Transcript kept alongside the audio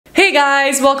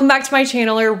guys, welcome back to my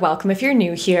channel, or welcome if you're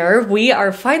new here. We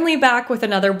are finally back with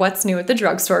another What's New at the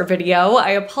Drugstore video.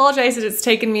 I apologize that it's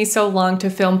taken me so long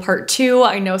to film part 2.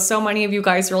 I know so many of you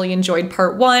guys really enjoyed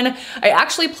part 1. I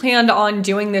actually planned on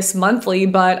doing this monthly,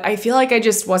 but I feel like I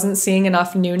just wasn't seeing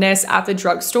enough newness at the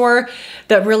drugstore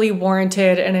that really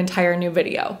warranted an entire new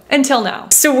video. Until now.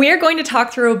 So we are going to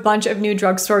talk through a bunch of new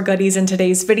drugstore goodies in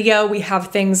today's video. We have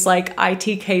things like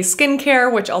ITK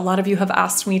skincare, which a lot of you have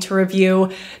asked me to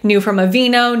review. New from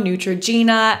Aveeno,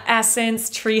 Neutrogena, Essence,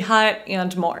 Tree Hut,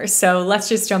 and more. So let's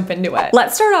just jump into it.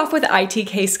 Let's start off with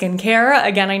ITK Skincare.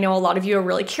 Again, I know a lot of you are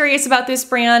really curious about this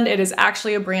brand. It is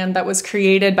actually a brand that was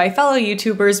created by fellow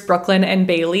YouTubers Brooklyn and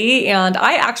Bailey, and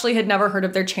I actually had never heard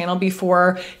of their channel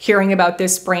before hearing about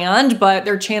this brand, but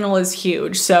their channel is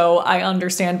huge, so I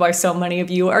understand why so many of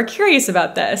you are curious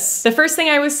about this. The first thing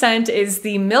I was sent is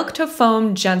the Milk to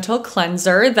Foam Gentle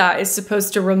Cleanser that is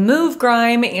supposed to remove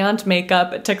grime and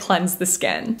makeup to cleanse the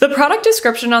skin. The product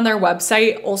description on their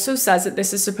website also says that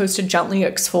this is supposed to gently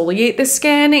exfoliate the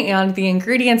skin, and the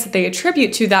ingredients that they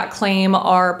attribute to that claim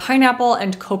are pineapple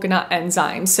and coconut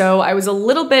enzymes. So I was a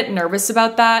little bit nervous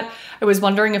about that. I was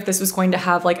wondering if this was going to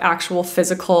have like actual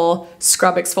physical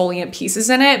scrub exfoliant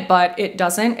pieces in it, but it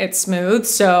doesn't. It's smooth.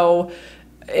 So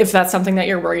if that's something that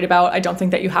you're worried about, I don't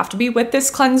think that you have to be with this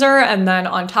cleanser. And then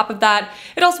on top of that,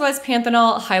 it also has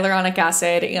panthenol, hyaluronic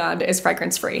acid, and is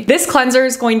fragrance free. This cleanser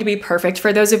is going to be perfect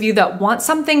for those of you that want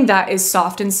something that is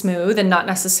soft and smooth and not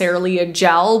necessarily a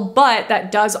gel, but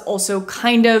that does also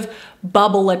kind of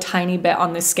bubble a tiny bit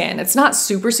on the skin. It's not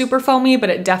super foamy, but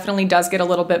it definitely does get a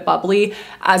little bit bubbly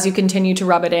as you continue to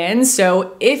rub it in.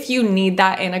 So if you need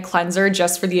that in a cleanser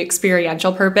just for the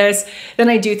experiential purpose, then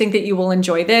I do think that you will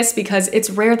enjoy this, because it's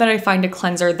rare that I find a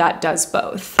cleanser that does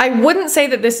both. I wouldn't say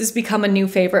that this has become a new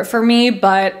favorite for me,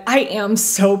 but I am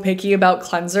so picky about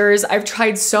cleansers. I've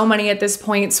tried so many at this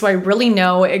point, so I really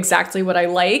know exactly what I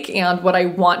like and what I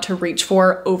want to reach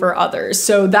for over others.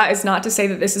 So that is not to say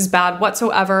that this is bad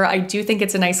whatsoever. I do think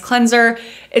it's a nice cleanser.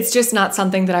 It's just not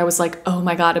something that I was like, oh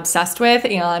my God, obsessed with.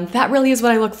 And that really is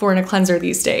what I look for in a cleanser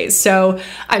these days. So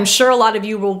I'm sure a lot of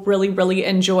you will really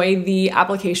enjoy the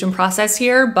application process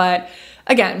here, but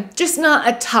again, just not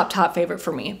a top favorite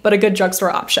for me, but a good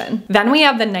drugstore option. Then we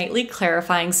have the Nightly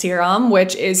Clarifying Serum,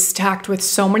 which is stacked with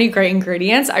so many great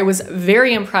ingredients. I was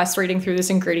very impressed reading through this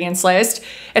ingredients list.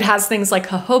 It has things like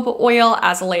jojoba oil,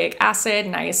 azelaic acid,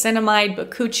 niacinamide,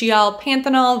 bakuchiol,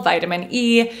 panthenol, vitamin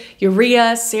E,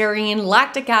 urea, serine,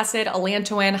 lactic acid,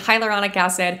 allantoin, hyaluronic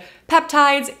acid,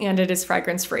 peptides, and it is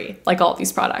fragrance free, like all of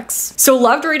these products. So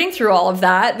loved reading through all of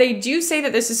that. They do say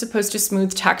that this is supposed to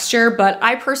smooth texture, but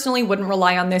I personally wouldn't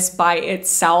rely on this by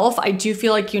itself. I do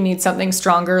feel like you need something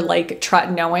stronger like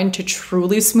tretinoin to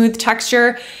truly smooth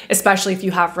texture, especially if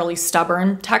you have really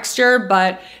stubborn texture,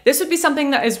 but this would be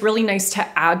something that is really nice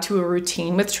to add to a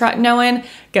routine with tretinoin,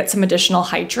 get some additional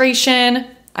hydration.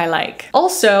 I like.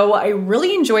 Also, I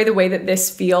really enjoy the way that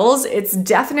this feels. It's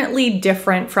definitely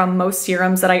different from most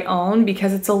serums that I own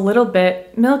because it's a little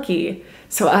bit milky.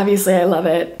 So obviously I love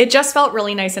it. It just felt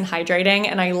really nice and hydrating,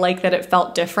 and I like that it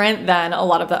felt different than a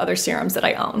lot of the other serums that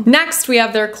I own. Next, we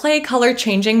have their Clay Color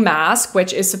Changing Mask,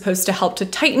 which is supposed to help to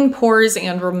tighten pores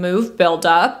and remove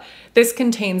buildup. This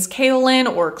contains kaolin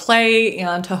or clay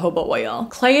and jojoba oil.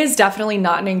 Clay is definitely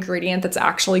not an ingredient that's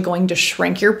actually going to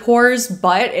shrink your pores,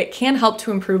 but it can help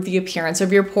to improve the appearance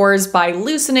of your pores by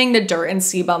loosening the dirt and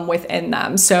sebum within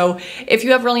them. So if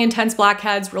you have really intense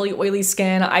blackheads, really oily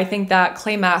skin, I think that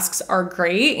clay masks are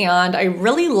great, and I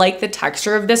really like the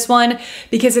texture of this one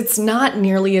because it's not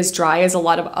nearly as dry as a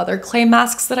lot of other clay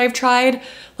masks that I've tried.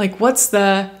 Like, what's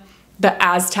the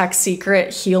Aztec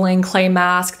Secret Healing Clay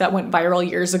Mask that went viral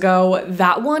years ago?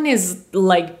 That one is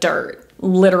like dirt,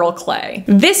 literal clay.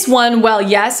 This one, well,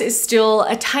 yes, is still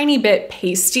a tiny bit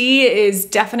pasty, is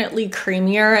definitely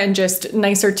creamier and just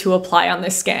nicer to apply on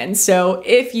the skin. So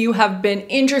if you have been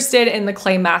interested in the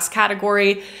clay mask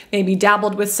category, maybe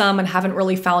dabbled with some and haven't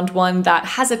really found one that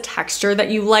has a texture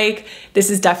that you like, this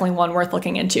is definitely one worth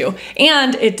looking into.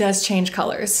 And it does change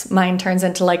colors. Mine turns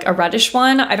into like a reddish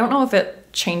one. I don't know if it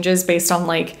changes based on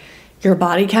like your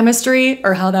body chemistry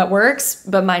or how that works,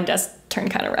 but mine does turn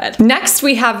kind of red. Next,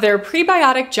 we have their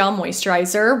Prebiotic Gel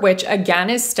Moisturizer, which again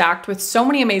is stacked with so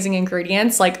many amazing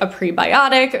ingredients like a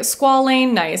prebiotic,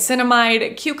 squalane,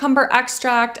 niacinamide, cucumber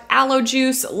extract, aloe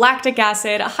juice, lactic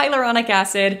acid, hyaluronic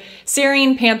acid,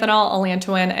 serine, panthenol,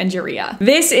 allantoin, and urea.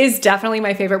 This is definitely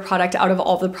my favorite product out of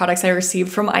all the products I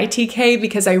received from ITK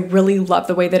because I really love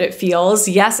the way that it feels.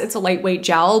 Yes, it's a lightweight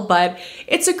gel, but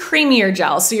it's a creamier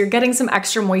gel, so you're getting some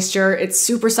extra moisture. It's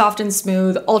super soft and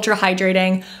smooth, ultra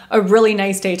hydrating, a really really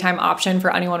nice daytime option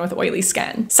for anyone with oily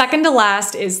skin. Second to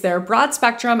last is their broad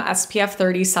spectrum SPF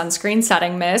 30 sunscreen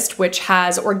setting mist, which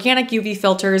has organic UV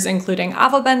filters including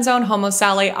avobenzone,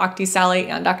 homosalate, octisalate,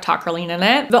 and octocrylene in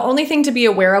it. The only thing to be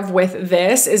aware of with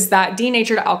this is that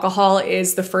denatured alcohol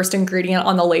is the first ingredient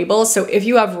on the label. So if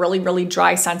you have really, really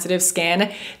dry, sensitive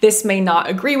skin, this may not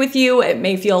agree with you. It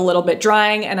may feel a little bit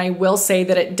drying, and I will say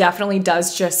that it definitely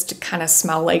does just kind of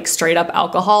smell like straight up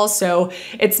alcohol. So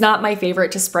it's not my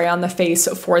favorite to spray on the face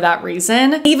for that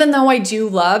reason, even though I do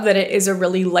love that it is a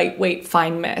really lightweight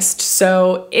fine mist.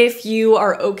 So if you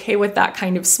are okay with that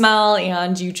kind of smell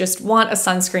and you just want a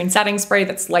sunscreen setting spray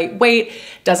that's lightweight,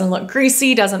 doesn't look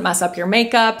greasy, doesn't mess up your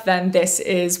makeup, then this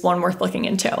is one worth looking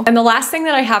into. And the last thing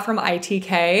that I have from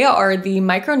ITK are the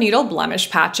Microneedle Blemish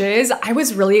Patches. I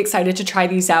was really excited to try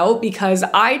these out because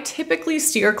I typically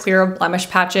steer clear of blemish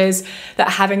patches that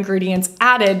have ingredients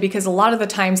added, because a lot of the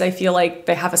times I feel like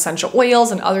they have essential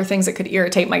oils and other things that could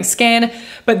irritate my skin,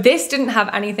 but this didn't have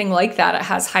anything like that. It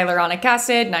has hyaluronic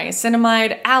acid,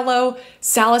 niacinamide, aloe,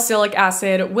 salicylic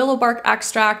acid, willow bark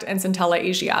extract, and Centella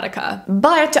asiatica.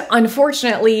 But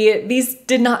unfortunately, these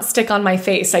did not stick on my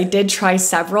face. I did try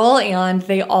several and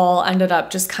they all ended up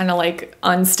just kind of like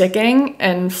unsticking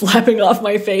and flapping off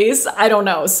my face. I don't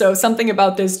know. So something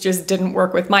about this just didn't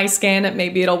work with my skin.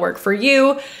 Maybe it'll work for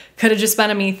you. Could have just been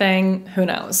a me thing, who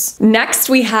knows. Next,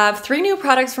 we have 3 new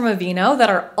products from Aveeno that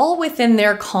are all within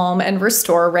their Calm and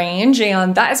Restore range,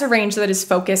 and that is a range that is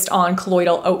focused on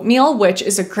colloidal oatmeal, which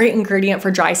is a great ingredient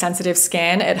for dry, sensitive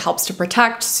skin. It helps to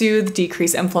protect, soothe,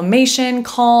 decrease inflammation,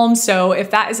 calm. So if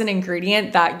that is an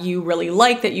ingredient that you really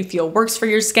like, that you feel works for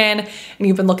your skin, and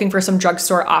you've been looking for some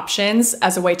drugstore options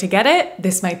as a way to get it,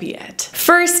 this might be it.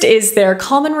 First is their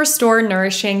Calm and Restore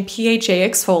Nourishing PHA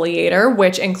Exfoliator,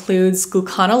 which includes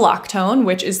gluconolactone,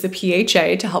 which is the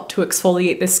PHA to help to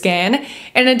exfoliate the skin,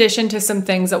 in addition to some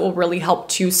things that will really help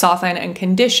to soften and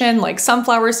condition, like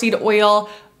sunflower seed oil,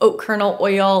 oat kernel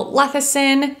oil,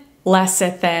 lecithin,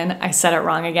 I said it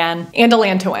wrong again, and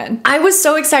allantoin. I was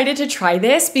so excited to try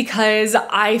this because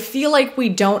I feel like we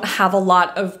don't have a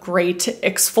lot of great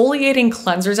exfoliating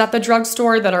cleansers at the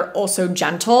drugstore that are also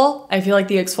gentle. I feel like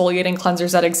the exfoliating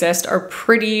cleansers that exist are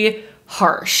pretty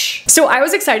harsh. So I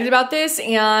was excited about this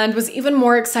and was even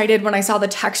more excited when I saw the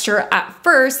texture at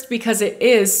first because it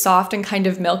is soft and kind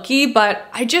of milky, but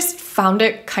I just found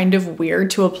it kind of weird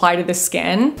to apply to the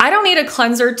skin. I don't need a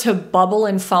cleanser to bubble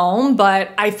and foam,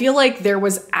 but I feel like there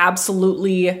was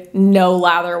absolutely no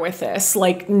lather with this,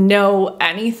 like no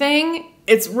anything.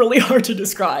 It's really hard to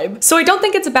describe. So I don't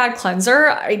think it's a bad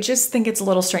cleanser, I just think it's a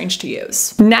little strange to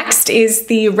use. Next is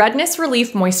the Redness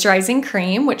Relief Moisturizing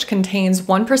Cream, which contains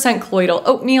 1% colloidal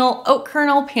oatmeal, oat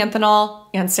kernel, panthenol,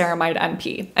 and ceramide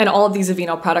NP. And all of these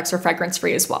Aveeno products are fragrance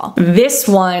free as well. This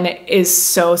one is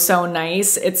so, so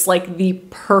nice. It's like the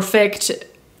perfect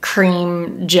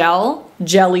cream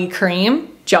jelly cream.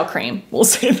 Gel cream, we'll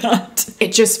say that.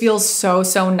 It just feels so,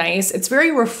 so nice. It's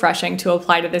very refreshing to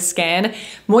apply to the skin.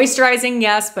 Moisturizing,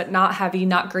 yes, but not heavy,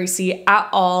 not greasy at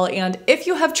all. And if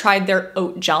you have tried their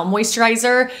oat gel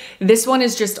moisturizer, this one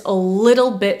is just a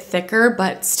little bit thicker,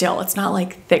 but still, it's not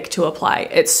like thick to apply.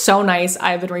 It's so nice.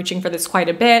 I've been reaching for this quite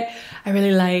a bit. I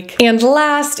really like. And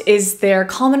last is their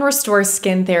Calm and Restore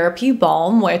Skin Therapy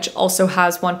Balm, which also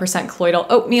has 1% colloidal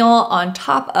oatmeal on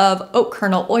top of oat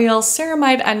kernel oil,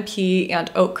 ceramide NP,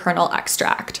 and oat kernel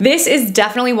extract. This is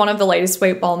definitely one of the lightest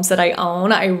weight balms that I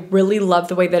own. I really love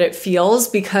the way that it feels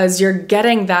because you're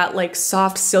getting that like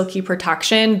soft, silky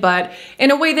protection, but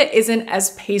in a way that isn't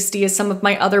as pasty as some of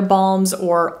my other balms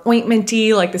or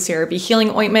ointmenty, like the CeraVe Healing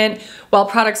Ointment. While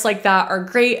products like that are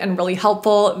great and really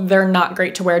helpful, they're not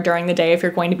great to wear during the day if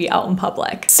you're going to be out in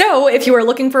public. So if you are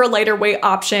looking for a lighter weight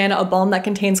option, a balm that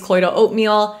contains colloidal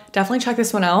oatmeal, definitely check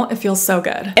this one out. It feels so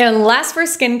good. And last for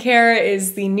skincare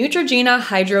is the Neutrogena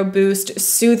Hydro Boost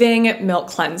Soothing Milk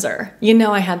Cleanser. You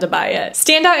know I had to buy it.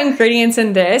 Standout ingredients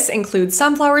in this include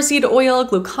sunflower seed oil,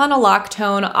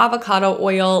 gluconolactone, avocado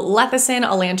oil, lecithin,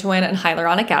 allantoin, and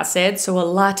hyaluronic acid. So a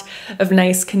lot of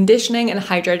nice conditioning and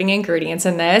hydrating ingredients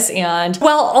in this. And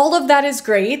while all of that is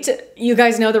great, you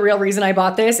guys know the real reason I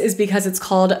bought this is because it's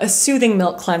called a soothing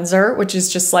milk cleanser, which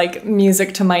is just like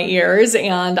music to my ears.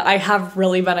 And I have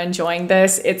really been enjoying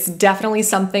this. It's definitely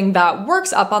something that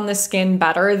works up on the skin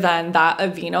better than that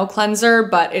Aveeno cleanser,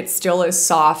 but it still is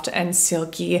soft and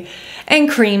silky and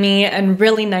creamy and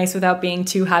really nice without being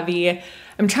too heavy.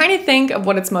 I'm trying to think of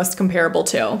what it's most comparable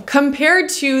to. Compared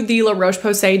to the La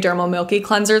Roche-Posay Dermo Milky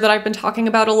Cleanser that I've been talking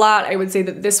about a lot, I would say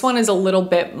that this one is a little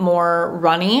bit more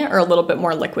runny or a little bit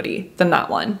more liquidy than that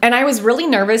one. And I was really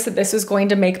nervous that this was going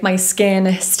to make my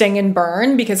skin sting and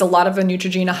burn because a lot of the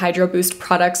Neutrogena Hydro Boost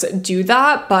products do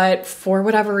that, but for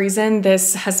whatever reason,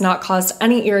 this has not caused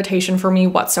any irritation for me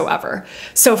whatsoever.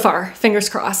 So far, fingers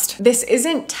crossed. This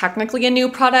isn't technically a new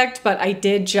product, but I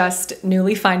did just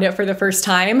newly find it for the first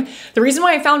time. The reason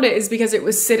why I found it is because it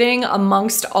was sitting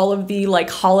amongst all of the like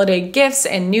holiday gifts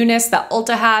and newness that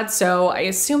Ulta had, so I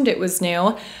assumed it was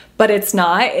new. But it's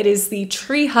not. It is the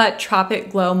Tree Hut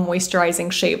Tropic Glow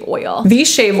Moisturizing Shave Oil.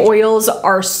 These shave oils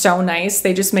are so nice.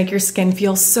 They just make your skin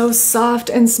feel so soft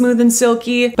and smooth and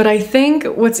silky. But I think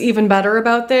what's even better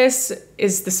about this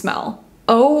is the smell.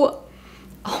 Oh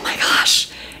my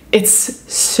gosh. It's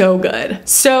so good.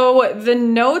 So the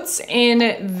notes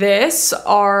in this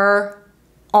are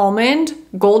almond,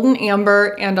 golden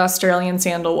amber, and Australian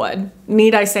sandalwood.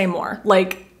 Need I say more?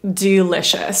 Like,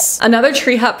 delicious. Another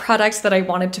Tree Hut product that I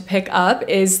wanted to pick up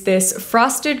is this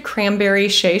Frosted Cranberry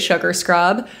Shea Sugar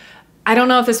Scrub. I don't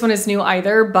know if this one is new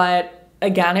either, but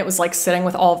again, it was like sitting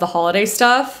with all of the holiday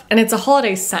stuff, and it's a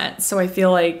holiday scent, so I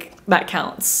feel like that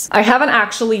counts. I haven't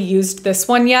actually used this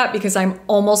one yet because I'm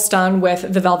almost done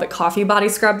with the Velvet Coffee Body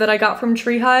Scrub that I got from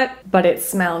Tree Hut, but it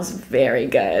smells very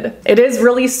good. It is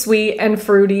really sweet and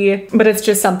fruity, but it's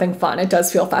just something fun. It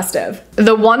does feel festive.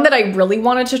 The one that I really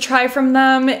wanted to try from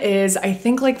them is, I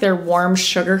think, like their warm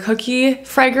sugar cookie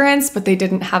fragrance, but they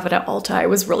didn't have it at Ulta. I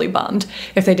was really bummed.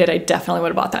 If they did, I definitely would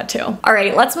have bought that too. All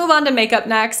right, let's move on to makeup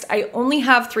next. I only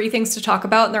have 3 things to talk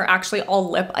about, and they're actually all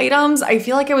lip items. I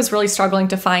feel like I was really struggling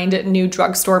to find new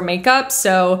drugstore makeup,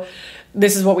 so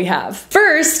this is what we have.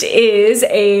 First is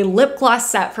a lip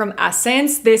gloss set from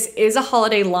Essence. This is a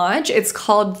holiday launch. It's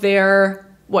called their,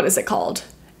 what is it called?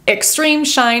 Extreme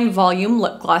Shine Volume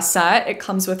Lip Gloss Set. It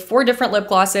comes with 4 different lip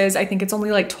glosses. I think it's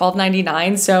only like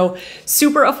 $12.99, so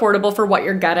super affordable for what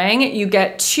you're getting. You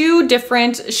get 2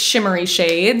 different shimmery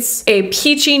shades, a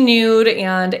peachy nude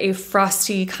and a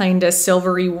frosty kind of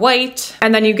silvery white.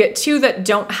 And then you get 2 that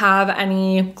don't have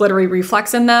any glittery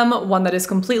reflex in them, one that is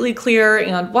completely clear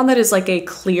and one that is like a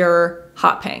clear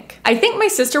hot pink. I think my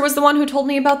sister was the one who told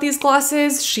me about these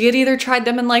glosses. She had either tried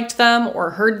them and liked them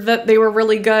or heard that they were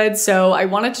really good, so I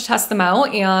wanted to test them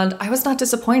out and I was not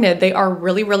disappointed. They are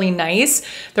really, really nice.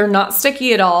 They're not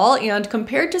sticky at all, and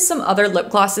compared to some other lip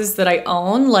glosses that I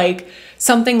own, like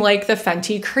something like the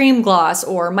Fenty Cream Gloss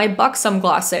or my Buxom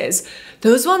glosses,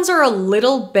 those ones are a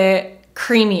little bit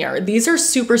creamier. These are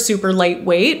super, super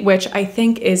lightweight, which I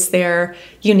think is their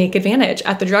unique advantage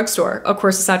at the drugstore, of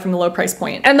course, aside from the low price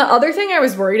point. And the other thing I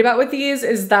was worried about with these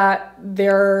is that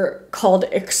they're called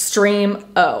Extreme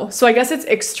O. So I guess it's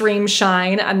Extreme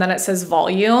Shine and then it says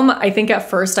Volume. I think at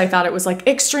first I thought it was like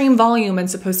Extreme Volume and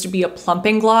supposed to be a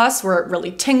plumping gloss where it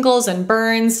really tingles and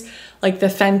burns, like the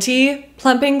Fenty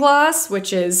plumping gloss,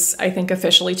 which is, I think,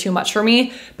 officially too much for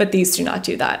me, but these do not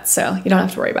do that, so you don't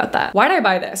have to worry about that. Why did I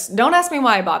buy this? Don't ask me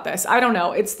why I bought this. I don't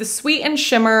know. It's the Sweet and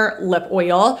Shimmer Lip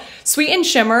Oil. Sweet and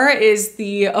Shimmer is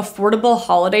the affordable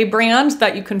holiday brand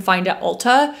that you can find at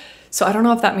Ulta. So I don't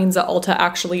know if that means that Ulta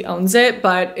actually owns it,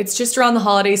 but it's just around the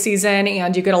holiday season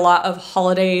and you get a lot of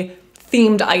holiday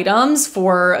themed items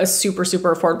for a super,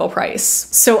 super affordable price.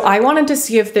 So I wanted to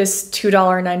see if this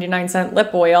 $2.99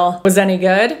 lip oil was any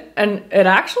good, and it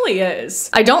actually is.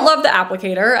 I don't love the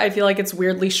applicator. I feel like it's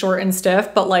weirdly short and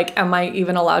stiff, but like, am I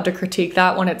even allowed to critique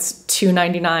that when it's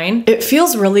 $2.99? It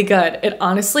feels really good. It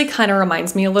honestly kind of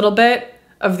reminds me a little bit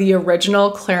of the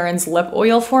original Clarins lip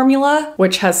oil formula,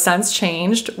 which has since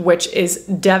changed, which is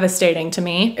devastating to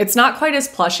me. It's not quite as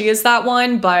plushy as that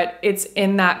one, but it's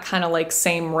in that kind of like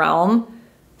same realm.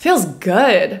 Feels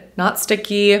good, not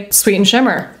sticky. Sweet and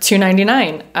Shimmer,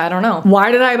 $2.99. I don't know.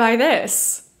 Why did I buy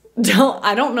this?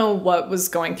 I don't know what was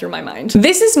going through my mind.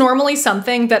 This is normally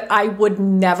something that I would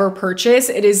never purchase.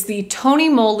 It is the Tony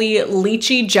Moly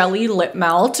Lychee Jelly Lip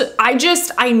Melt.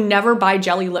 I never buy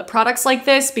jelly lip products like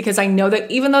this because I know that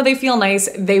even though they feel nice,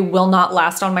 they will not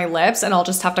last on my lips and I'll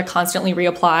just have to constantly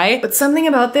reapply. But something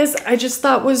about this I just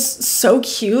thought was so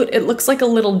cute. It looks like a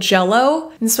little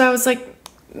jello. And so I was like,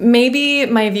 maybe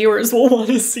my viewers will want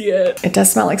to see it. It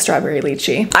does smell like strawberry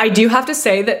lychee. I do have to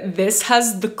say that this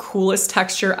has the coolest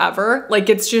texture ever. Like,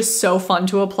 it's just so fun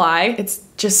to apply. It's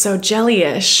just so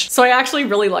jelly-ish. So I actually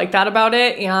really like that about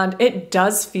it, and it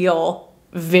does feel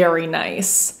very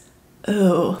nice.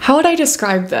 Ooh, how would I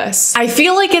describe this? I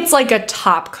feel like it's like a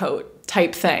top coat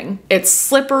type thing. It's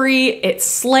slippery, it's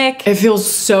slick, it feels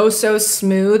so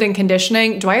smooth and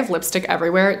conditioning. Do I have lipstick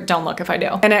everywhere? Don't look if I do.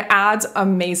 And it adds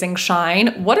amazing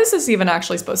shine. What is this even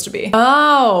actually supposed to be?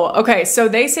 Oh, okay, so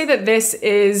they say that this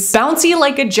is bouncy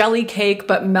like a jelly cake,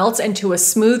 but melts into a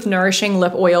smooth, nourishing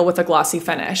lip oil with a glossy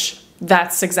finish.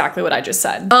 That's exactly what I just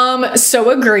said. So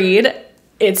agreed.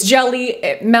 It's jelly,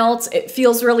 it melts, it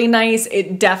feels really nice.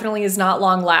 It definitely is not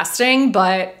long lasting,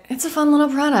 but it's a fun little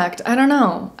product. I don't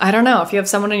know. I don't know if you have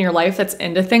someone in your life that's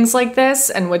into things like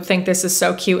this and would think this is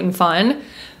so cute and fun.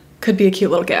 Could be a cute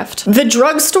little gift. The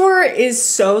Drugstore is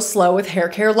so slow with hair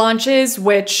care launches,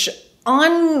 which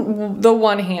on the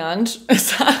one hand,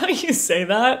 is that how you say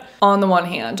that? On one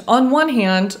hand,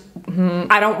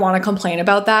 I don't want to complain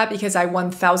about that because I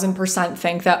 1000%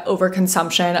 think that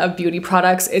overconsumption of beauty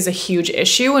products is a huge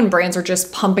issue and brands are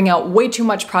just pumping out way too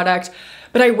much product.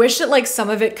 But I wish that like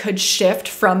some of it could shift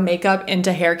from makeup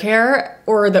into hair care,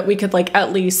 or that we could like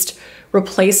at least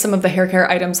replace some of the hair care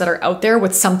items that are out there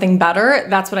with something better.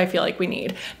 That's what I feel like we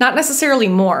need. Not necessarily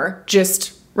more,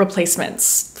 just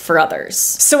replacements for others.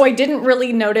 So I didn't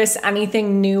really notice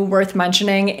anything new worth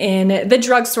mentioning in the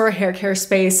drugstore hair care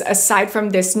space aside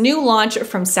from this new launch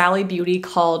from Sally Beauty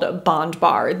called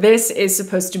Bondbar. This is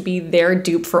supposed to be their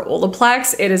dupe for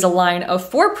Olaplex. It is a line of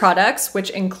 4 products,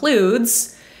 which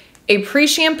includes a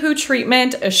pre-shampoo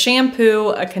treatment, a shampoo,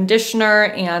 a conditioner,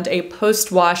 and a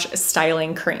post-wash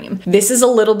styling cream. This is a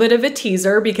little bit of a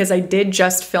teaser because I did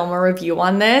just film a review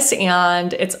on this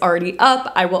and it's already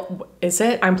up. Is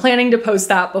it? I'm planning to post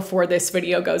that before this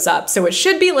video goes up. So it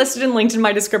should be listed and linked in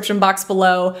my description box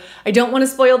below. I don't want to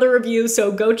spoil the review,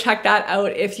 so go check that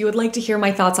out if you would like to hear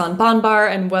my thoughts on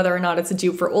Bondbar and whether or not it's a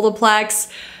dupe for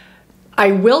Olaplex.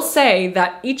 I will say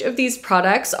that each of these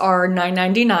products are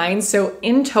 $9.99, so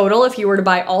in total, if you were to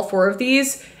buy all 4 of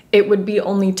these, it would be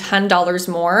only $10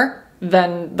 more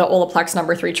than the Olaplex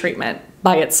No. 3 treatment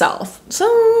by itself. So,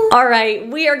 all right,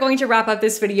 we are going to wrap up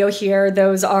this video here.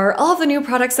 Those are all of the new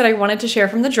products that I wanted to share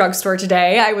from the drugstore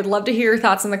today. I would love to hear your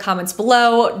thoughts in the comments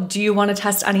below. Do you want to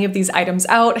test any of these items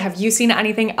out? Have you seen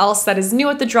anything else that is new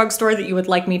at the drugstore that you would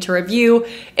like me to review?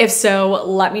 If so,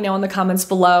 let me know in the comments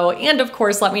below. And of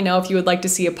course, let me know if you would like to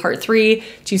see a part 3.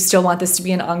 Do you still want this to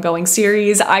be an ongoing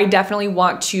series? I definitely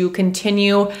want to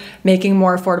continue making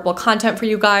more affordable content for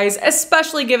you guys,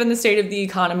 especially given the state of the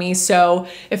economy. So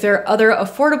if there are other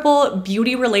affordable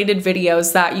beauty related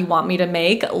videos that you want me to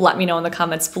make, let me know in the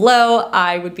comments below.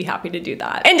 I would be happy to do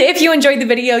that. And if you enjoyed the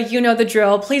video, you know the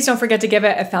drill. Please don't forget to give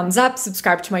it a thumbs up,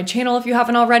 subscribe to my channel if you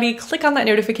haven't already, click on that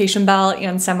notification bell,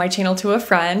 and send my channel to a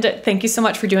friend. Thank you so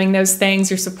much for doing those things.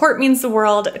 Your support means the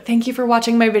world. Thank you for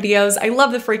watching my videos. I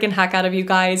love the freaking heck out of you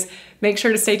guys. Make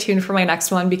sure to stay tuned for my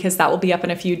next one because that will be up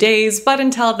in a few days. But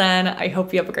until then, I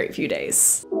hope you have a great few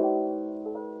days.